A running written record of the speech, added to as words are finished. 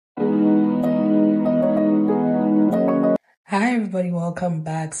Hi everybody, welcome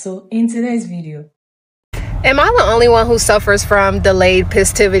back. So in today's video, am I the only one who suffers from delayed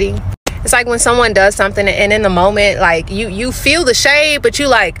pisstivity? It's like when someone does something and in the moment, like you feel the shade, but you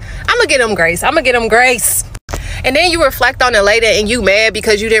like, I'm gonna get them grace. And then you reflect on it later and you mad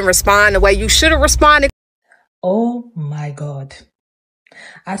because you didn't respond the way you should have responded. oh my God.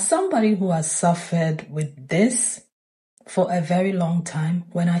 As somebody who has suffered with this for a very long time,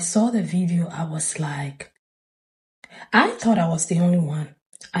 when I saw the video, I was like, I thought I was the only one.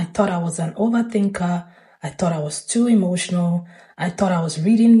 I thought I was an overthinker. I thought I was too emotional. I thought I was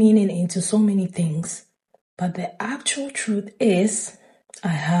reading meaning into so many things. But the actual truth is, I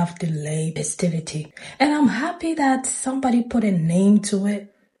have delayed pisstivity. And I'm happy that somebody put a name to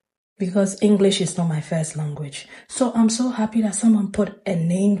it because English is not my first language. So I'm so happy that someone put a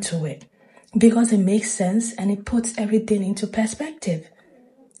name to it because it makes sense and it puts everything into perspective.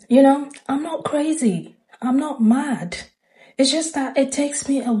 You know, I'm not crazy. I'm not mad. It's just that it takes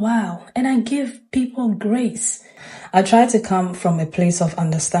me a while and I give people grace. I try to come from a place of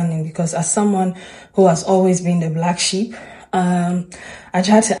understanding because as someone who has always been the black sheep, I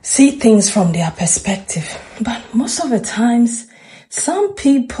try to see things from their perspective. But most of the times, some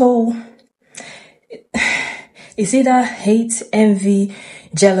people, it's either hate, envy,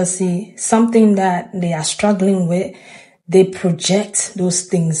 jealousy, something that they are struggling with. They project those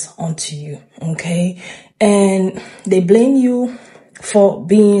things onto you, okay? And they blame you for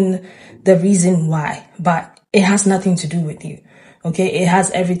being the reason why, but it has nothing to do with you, okay? It has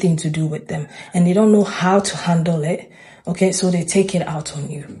everything to do with them, and they don't know how to handle it, okay? So they take it out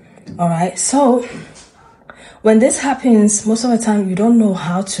on you, all right? So when this happens, most of the time, you don't know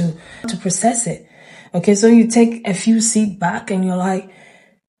how to process it, okay? So you take a few seats back and you're like,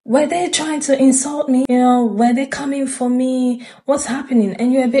 were they trying to insult me? You know, were they coming for me? What's happening?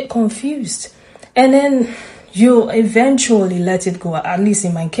 And you're a bit confused. And then you eventually let it go. At least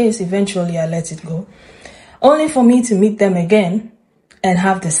in my case, eventually I let it go. Only for me to meet them again and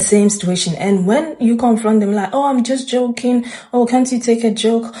have the same situation. And when you confront them like, oh, I'm just joking. Oh, can't you take a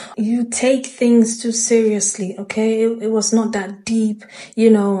joke? You take things too seriously, okay? It was not that deep,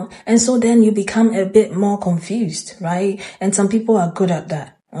 you know. And so then you become a bit more confused, right? And some people are good at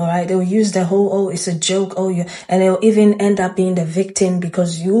that. All right. They'll use the whole, oh, it's a joke. Oh, yeah. And they'll even end up being the victim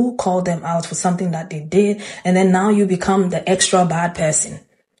because you called them out for something that they did. And then now you become the extra bad person.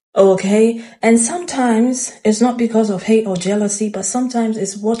 Okay. And sometimes it's not because of hate or jealousy, but sometimes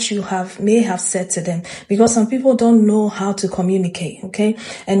it's what you may have said to them because some people don't know how to communicate. Okay.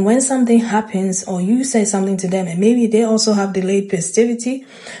 And when something happens or you say something to them and maybe they also have delayed pisstivity,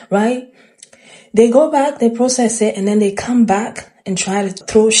 right? They go back, they process it, and then they come back and try to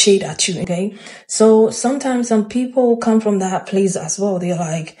throw shade at you, okay? So sometimes some people come from that place as well. They're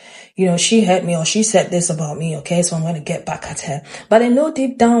like, you know, she hurt me or she said this about me, okay? So I'm going to get back at her. But they know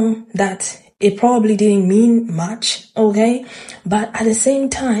deep down that it probably didn't mean much, okay? But at the same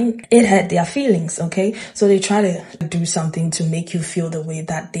time, it hurt their feelings, okay? So they try to do something to make you feel the way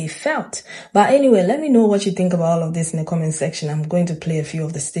that they felt. But anyway, let me know what you think about all of this in the comment section. I'm going to play a few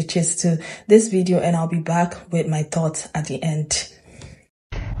of the stitches to this video and I'll be back with my thoughts at the end.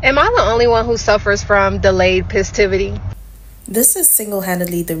 Am I the only one who suffers from delayed pisstivity? This is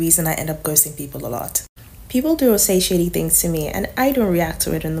single-handedly the reason I end up ghosting people a lot. People do or say shady things to me and I don't react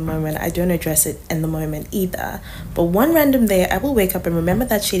to it in the moment. I don't address it in the moment either. But one random day, I will wake up and remember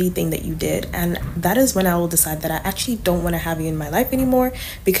that shady thing that you did. And that is when I will decide that I actually don't want to have you in my life anymore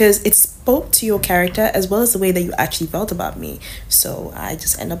because it spoke to your character as well as the way that you actually felt about me. So I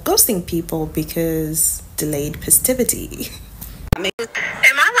just end up ghosting people because delayed pisstivity. Am I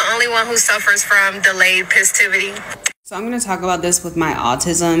the only one who suffers from delayed pisstivity? So I'm going to talk about this with my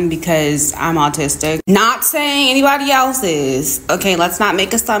autism because I'm autistic. Not saying anybody else is. Okay, let's not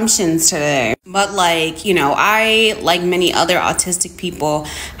make assumptions today. But like, you know, I, like many other autistic people,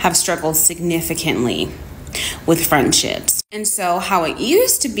 have struggled significantly with friendships. And so how it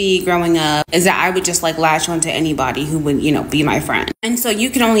used to be growing up is that I would just like latch onto anybody who would, you know, be my friend. And so you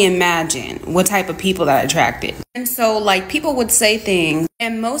can only imagine what type of people that I attracted. And so like people would say things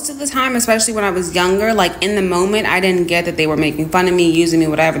and most of the time, especially when I was younger, like in the moment, I didn't get that they were making fun of me, using me,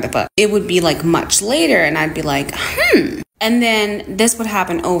 whatever the fuck. It would be like much later and I'd be like, And then this would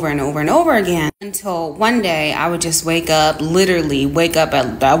happen over and over and over again until one day I would just literally wake up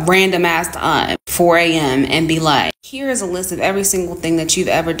at a random ass time, 4 a.m. and be like, here is a list of every single thing that you've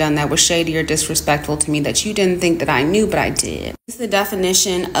ever done that was shady or disrespectful to me that you didn't think that I knew, but I did. It's the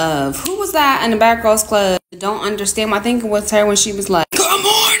definition of who was that in the Bad Girls Club? Don't understand. I think it was her when she was like, good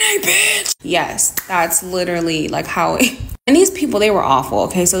morning, bitch. Yes, that's literally like how it. And these people, they were awful,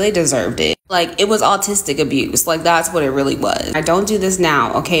 okay? So they deserved it. Like, it was autistic abuse. Like, that's what it really was. I don't do this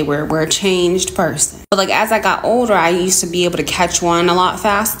now. Okay, we're a changed person. But like, as I got older, I used to be able to catch one a lot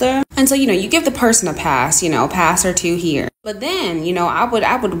faster. And so, you give the person a pass, pass or two here. But then,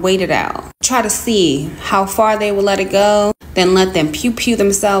 I would wait it out. Try to see how far they would let it go. Then let them pew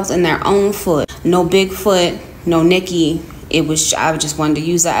themselves in their own foot. No Bigfoot, no Nikki. I just wanted to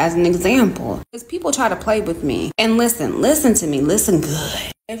use that as an example. Because people try to play with me. And listen to me, listen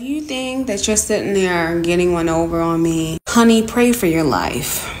good. If you think that you're sitting there getting one over on me, honey, pray for your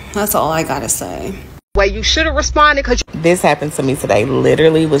life. That's all I gotta say. Well, you should have responded because this happened to me today.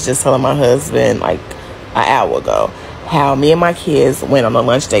 Literally was just telling my husband like an hour ago how me and my kids went on a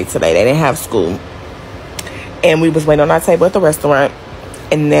lunch date today. They didn't have school. And we was waiting on our table at the restaurant.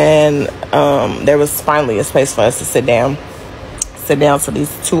 And then there was finally a space for us to sit down to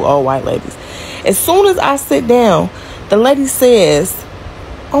these two old white ladies. As soon as I sit down, the lady says,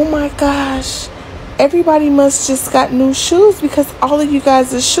 "Oh my gosh, everybody must just got new shoes because all of you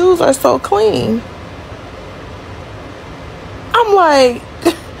guys' shoes are so clean." I'm like,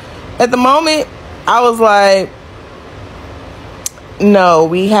 at the moment, I was like, no,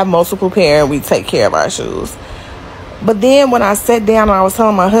 we have multiple pair and we take care of our shoes. But then when I sat down and I was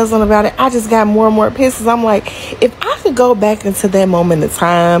telling my husband about it, I just got more and more pissed. I'm like, if I could go back into that moment in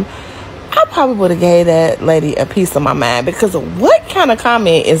time, I probably would have gave that lady a piece of my mind, because what kind of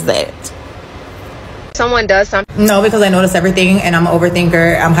comment is that? someone does something. No, because I notice everything and I'm an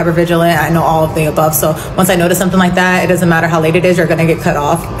overthinker. I'm hypervigilant. I know all of the above. So once I notice something like that, it doesn't matter how late it is, you're going to get cut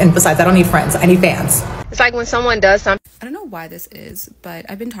off. And besides, I don't need friends. I need fans. It's like when someone does something. I don't know why this is, but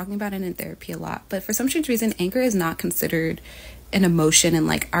I've been talking about it in therapy a lot. But for some strange reason, anger is not considered an emotion in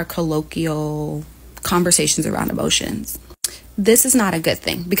like our colloquial conversations around emotions. This is not a good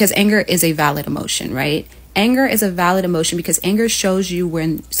thing because anger is a valid emotion, right? Anger is a valid emotion because anger shows you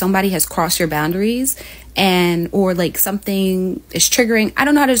when somebody has crossed your boundaries and or like something is triggering. I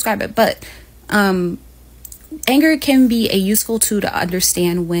don't know how to describe it, but anger can be a useful tool to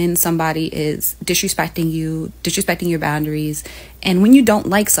understand when somebody is disrespecting you, disrespecting your boundaries, and when you don't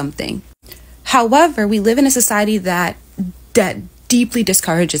like something. However, we live in a society that deeply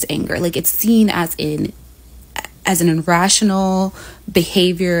discourages anger. Like it's seen as an irrational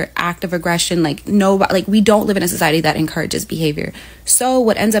behavior, act of aggression. Like we don't live in a society that encourages behavior. So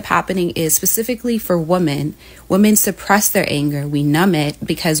what ends up happening is, specifically for women suppress their anger. We numb it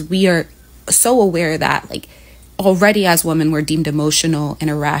because we are so aware that like already as women we're deemed emotional and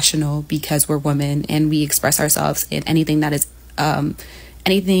irrational because we're women and we express ourselves in anything that is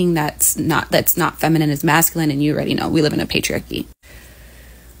anything that's not feminine is masculine, and you already know we live in a patriarchy.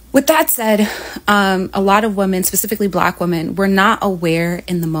 With that said, a lot of women, specifically Black women, we're not aware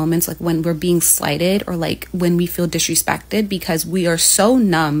in the moments like when we're being slighted or like when we feel disrespected, because we are so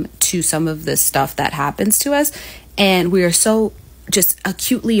numb to some of the stuff that happens to us, and we are so just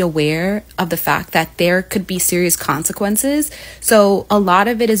acutely aware of the fact that there could be serious consequences. So a lot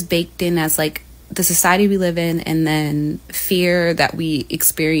of it is baked in as like the society we live in, and then fear that we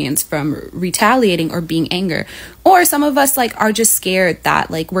experience from retaliating or being angry. Or some of us like are just scared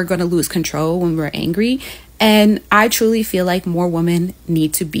that like we're going to lose control when we're angry. And I truly feel like more women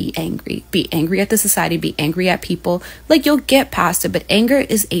need to be angry at the society, be angry at people. Like you'll get past it, but anger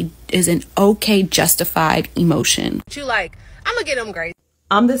is an okay, justified emotion. You like, I'm gonna get them great.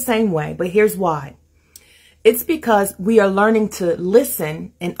 I'm the same way, but here's why. It's because we are learning to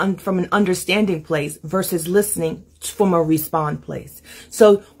listen and from an understanding place versus listening from a respond place.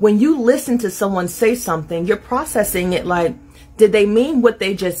 So when you listen to someone say something, you're processing it like, did they mean what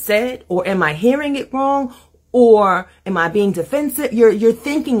they just said? Or am I hearing it wrong? Or am I being defensive? You're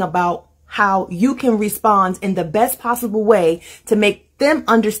thinking about how you can respond in the best possible way to make them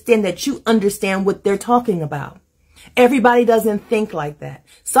understand that you understand what they're talking about. Everybody doesn't think like that.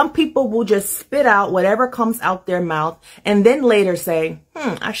 Some people will just spit out whatever comes out their mouth and then later say,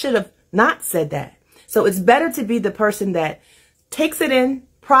 I should have not said that. So it's better to be the person that takes it in,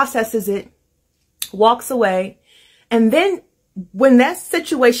 processes it, walks away. And then when that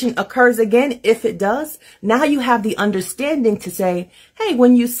situation occurs again, if it does, now you have the understanding to say, hey,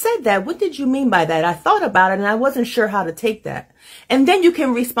 when you said that, what did you mean by that? I thought about it and I wasn't sure how to take that. And then you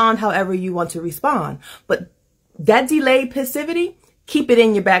can respond however you want to respond. But that delayed passivity, keep it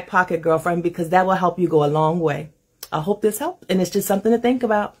in your back pocket, girlfriend, because that will help you go a long way. I hope this helped, and it's just something to think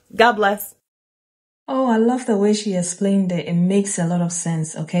about. God bless. Oh, I love the way she explained it. It makes a lot of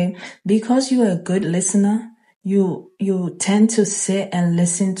sense, okay? Because you're a good listener, you tend to sit and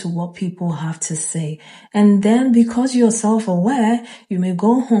listen to what people have to say. And then because you're self-aware, you may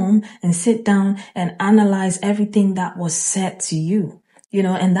go home and sit down and analyze everything that was said to you.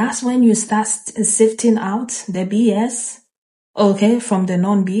 And that's when you start sifting out the BS, okay, from the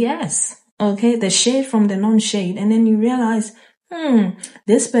non-BS, okay, the shade from the non-shade. And then you realize,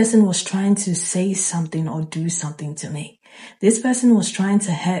 this person was trying to say something or do something to me. This person was trying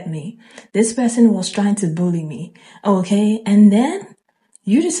to hurt me. This person was trying to bully me, okay? And then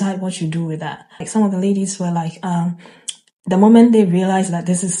you decide what you do with that. Like some of the ladies were like, the moment they realize that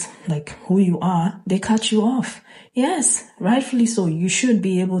this is like who you are, they cut you off. Yes, rightfully so. You should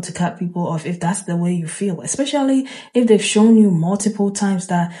be able to cut people off if that's the way you feel, especially if they've shown you multiple times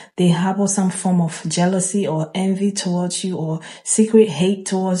that they harbor some form of jealousy or envy towards you or secret hate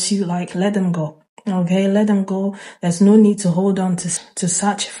towards you. Like, let them go. Okay, let them go. There's no need to hold on to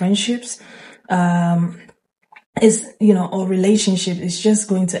such friendships. Or relationship is just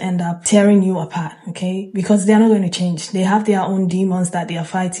going to end up tearing you apart, okay? Because they're not going to change. They have their own demons that they are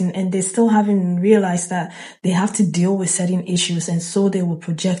fighting, and they still haven't realized that they have to deal with certain issues, and so they will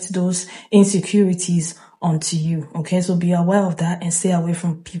project those insecurities onto you, okay? So be aware of that and stay away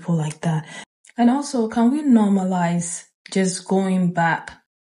from people like that. And also, can we normalize just going back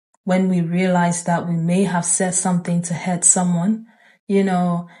when we realize that we may have said something to hurt someone,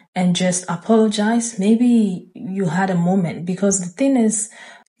 and just apologize? Maybe you had a moment, because the thing is,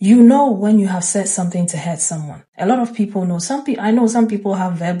 when you have said something to hurt someone. A lot of people know. I know some people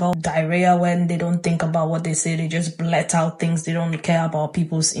have verbal diarrhea when they don't think about what they say. They just blurt out things. They don't care about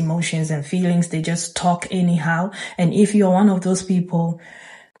people's emotions and feelings. They just talk anyhow. And if you're one of those people,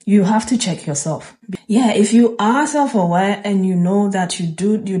 you have to check yourself. Yeah, if you are self-aware and you know that you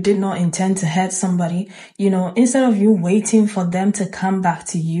did not intend to hurt somebody, instead of you waiting for them to come back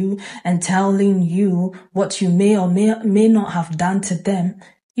to you and telling you what you may or may not have done to them,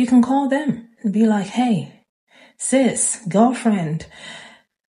 you can call them and be like, hey, sis, girlfriend,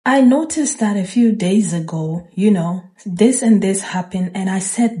 I noticed that a few days ago, this and this happened and I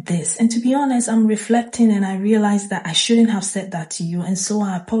said this. And to be honest, I'm reflecting and I realized that I shouldn't have said that to you. And so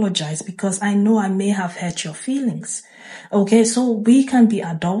I apologize because I know I may have hurt your feelings. Okay, so we can be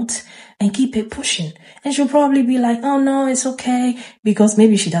adults and keep it pushing. And she'll probably be like, oh no, it's okay. Because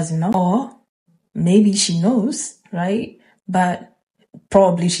maybe she doesn't know. Or maybe she knows, right? But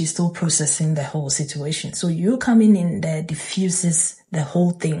probably she's still processing the whole situation. So you coming in there diffuses the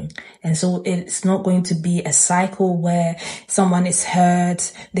whole thing. And so it's not going to be a cycle where someone is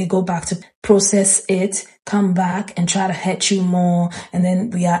hurt, they go back to process it, come back and try to hurt you more. And then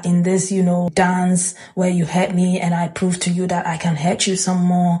we are in this, dance where you hurt me and I prove to you that I can hurt you some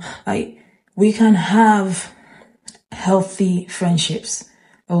more. Like, we can have healthy friendships,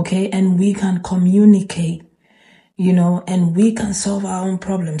 okay? And we can communicate, and we can solve our own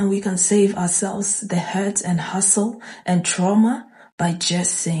problems, and we can save ourselves the hurt and hassle and trauma by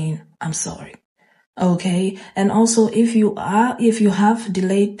just saying, I'm sorry. Okay. And also, if you have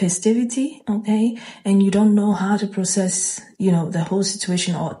delayed pisstivity, okay, and you don't know how to process, the whole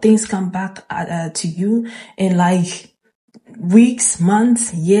situation, or things come back to you in like weeks,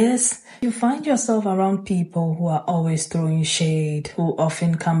 months, years, you find yourself around people who are always throwing shade, who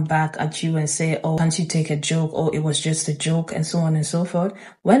often come back at you and say, oh, can't you take a joke? Oh, it was just a joke, and so on and so forth.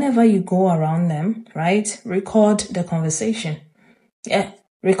 Whenever you go around them, right, record the conversation. Yeah,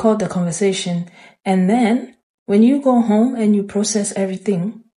 record the conversation. And then when you go home and you process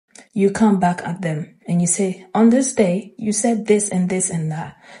everything, you come back at them and you say, on this day, you said this and this and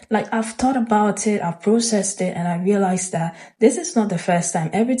that. Like, I've thought about it, I've processed it, and I realized that this is not the first time.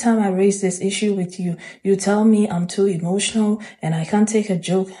 Every time I raise this issue with you, you tell me I'm too emotional and I can't take a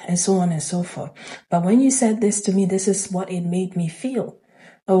joke, and so on and so forth. But when you said this to me, this is what it made me feel.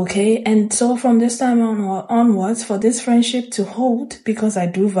 Okay, and so from this time onwards, for this friendship to hold, because I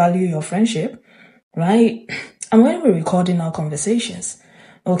do value your friendship, right, I'm going to be recording our conversations.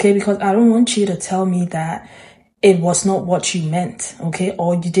 Okay, because I don't want you to tell me that it was not what you meant, okay,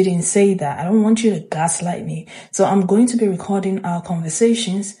 or you didn't say that. I don't want you to gaslight me. So I'm going to be recording our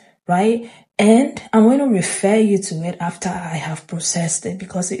conversations, right? And I'm going to refer you to it after I have processed it,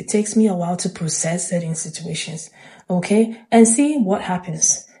 because it takes me a while to process certain situations, okay? And see what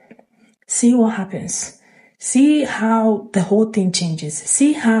happens. See what happens. See how the whole thing changes.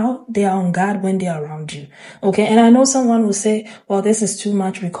 See how they are on guard when they are around you. Okay. And I know someone will say, well, this is too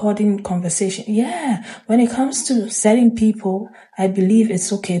much recording conversation. Yeah. When it comes to certain people, I believe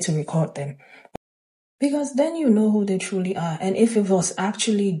it's okay to record them, because then you know who they truly are. And if it was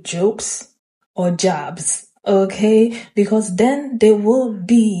actually jokes or jabs, okay, because then they will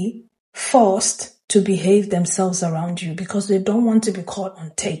be forced to behave themselves around you because they don't want to be caught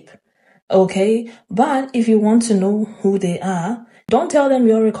on tape. Okay, but if you want to know who they are, Don't tell them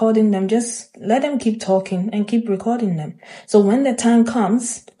you're recording them. Just let them keep talking and keep recording them. So when the time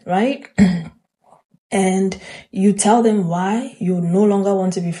comes, right, and you tell them why you no longer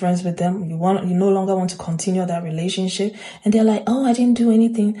want to be friends with them, you no longer want to continue that relationship, and they're like, oh, I didn't do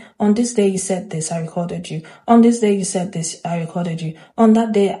anything. On this day you said this, I recorded you. On this day you said this, I recorded you. On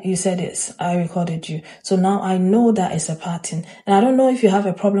that day you said this, I recorded you. So now I know that it's a pattern. And I don't know if you have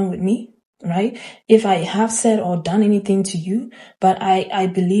a problem with me, right? If I have said or done anything to you, but I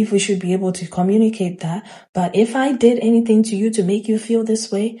believe we should be able to communicate that. But if I did anything to you to make you feel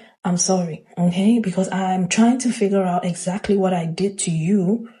this way, I'm sorry, okay? Because I'm trying to figure out exactly what I did to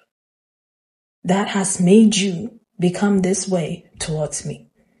you that has made you become this way towards me.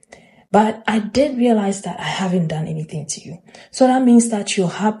 But I did realize that I haven't done anything to you. So that means that you're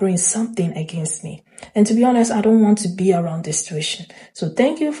harboring something against me. And to be honest, I don't want to be around this situation. So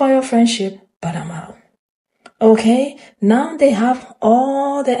thank you for your friendship, but I'm out. Okay? Now they have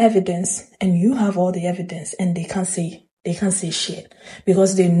all the evidence and you have all the evidence, and they can't say shit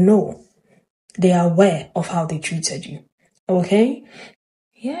because they know, they are aware of how they treated you. Okay?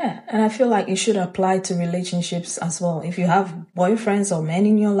 Yeah, and I feel like it should apply to relationships as well. If you have boyfriends or men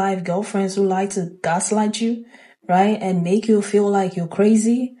in your life, girlfriends who like to gaslight you, right, and make you feel like you're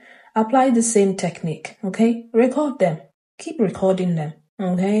crazy, apply the same technique, okay? Record them. Keep recording them,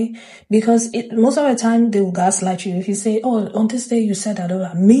 okay? Because most of the time they will gaslight you. If you say, oh, on this day you said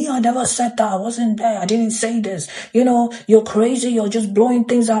that, me, I never said that, I wasn't there, I didn't say this. You know, you're crazy, you're just blowing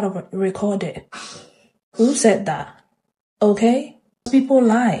things out of it. Record it. Who said that? Okay? People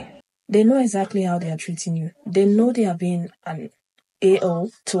lie. They know exactly how they are treating you. They know they are being an AO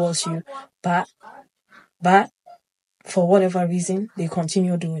towards you, but for whatever reason, they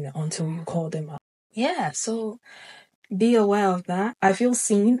continue doing it until you call them out. Yeah, so be aware of that. I feel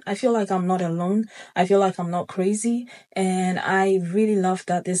seen. I feel like I'm not alone. I feel like I'm not crazy. And I really love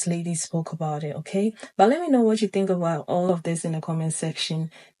that this lady spoke about it, okay? But let me know what you think about all of this in the comment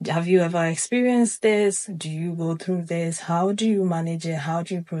section. Have you ever experienced this? Do you go through this? How do you manage it? How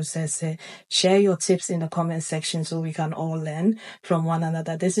do you process it? Share your tips in the comment section so we can all learn from one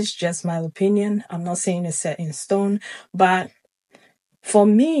another. This is just my opinion. I'm not saying it's set in stone, but for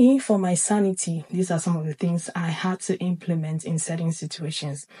me, for my sanity, these are some of the things I had to implement in certain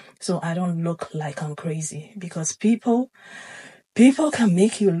situations so I don't look like I'm crazy, because people can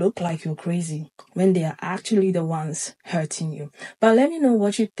make you look like you're crazy when they are actually the ones hurting you. But let me know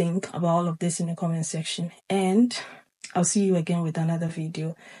what you think about all of this in the comment section, and I'll see you again with another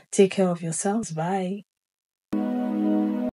video. Take care of yourselves. Bye.